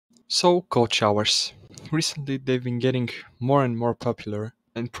So, cold showers. Recently, they've been getting more and more popular,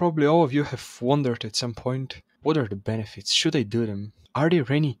 and probably all of you have wondered at some point what are the benefits? Should I do them? Are there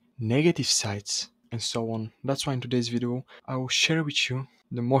any negative sides? And so on. That's why in today's video, I will share with you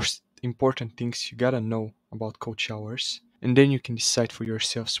the most important things you gotta know about cold showers, and then you can decide for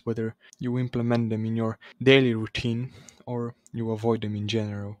yourselves whether you implement them in your daily routine or you avoid them in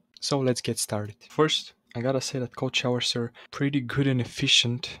general. So let's get started. First, I gotta say that cold showers are pretty good and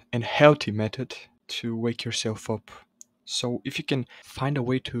efficient and healthy method to wake yourself up. So if you can find a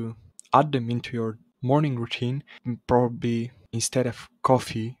way to add them into your morning routine, probably instead of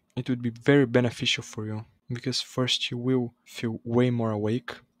coffee, it would be very beneficial for you because first you will feel way more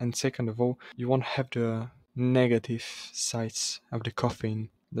awake, and second of all, you won't have the negative sides of the caffeine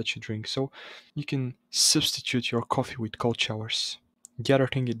that you drink. So you can substitute your coffee with cold showers. The other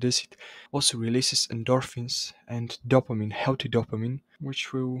thing it does, it also releases endorphins and dopamine, healthy dopamine,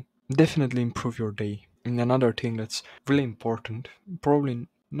 which will definitely improve your day. And another thing that's really important, probably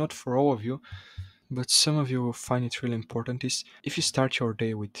not for all of you, but some of you will find it really important, is if you start your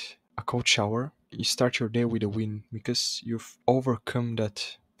day with a cold shower, you start your day with a win because you've overcome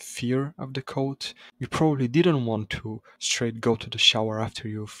that fear of the cold. You probably didn't want to straight go to the shower after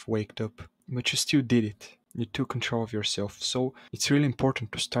you've waked up, but you still did it. You took control of yourself. So it's really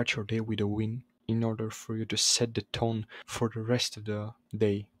important to start your day with a win in order for you to set the tone for the rest of the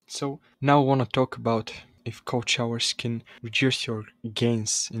day. So now I want to talk about if cold showers can reduce your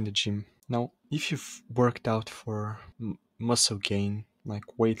gains in the gym. Now, if you've worked out for muscle gain, like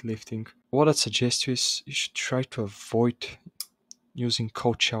weightlifting, what I'd suggest you is you should try to avoid using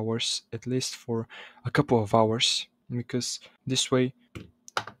cold showers at least for a couple of hours, because this way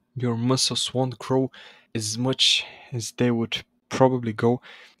your muscles won't grow as much as they would probably go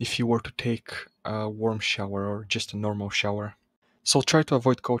if you were to take a warm shower or just a normal shower. So try to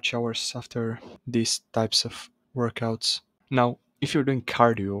avoid cold showers after these types of workouts. Now, if you're doing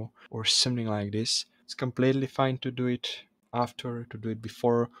cardio or something like this, it's completely fine to do it after, to do it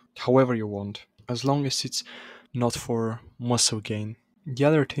before, however you want, as long as it's not for muscle gain. The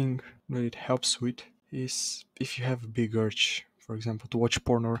other thing that it helps with is if you have a big urge, for example, to watch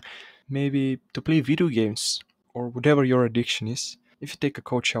porn or maybe to play video games or whatever your addiction is. If you take a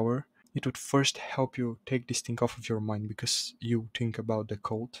cold shower, it would first help you take this thing off of your mind because you think about the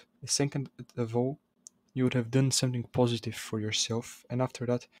cold. Second of all, you would have done something positive for yourself, and after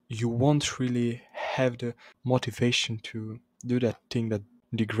that, you won't really have the motivation to do that thing that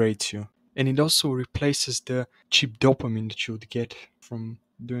degrades you. And it also replaces the cheap dopamine that you would get from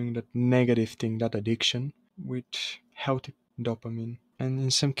doing that negative thing, that addiction, with healthy dopamine. And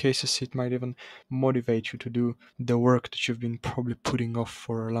in some cases, it might even motivate you to do the work that you've been probably putting off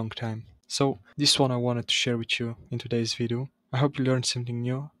for a long time. So, this one I wanted to share with you in today's video. I hope you learned something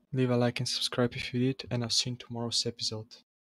new. Leave a like and subscribe if you did, and I'll see you in tomorrow's episode.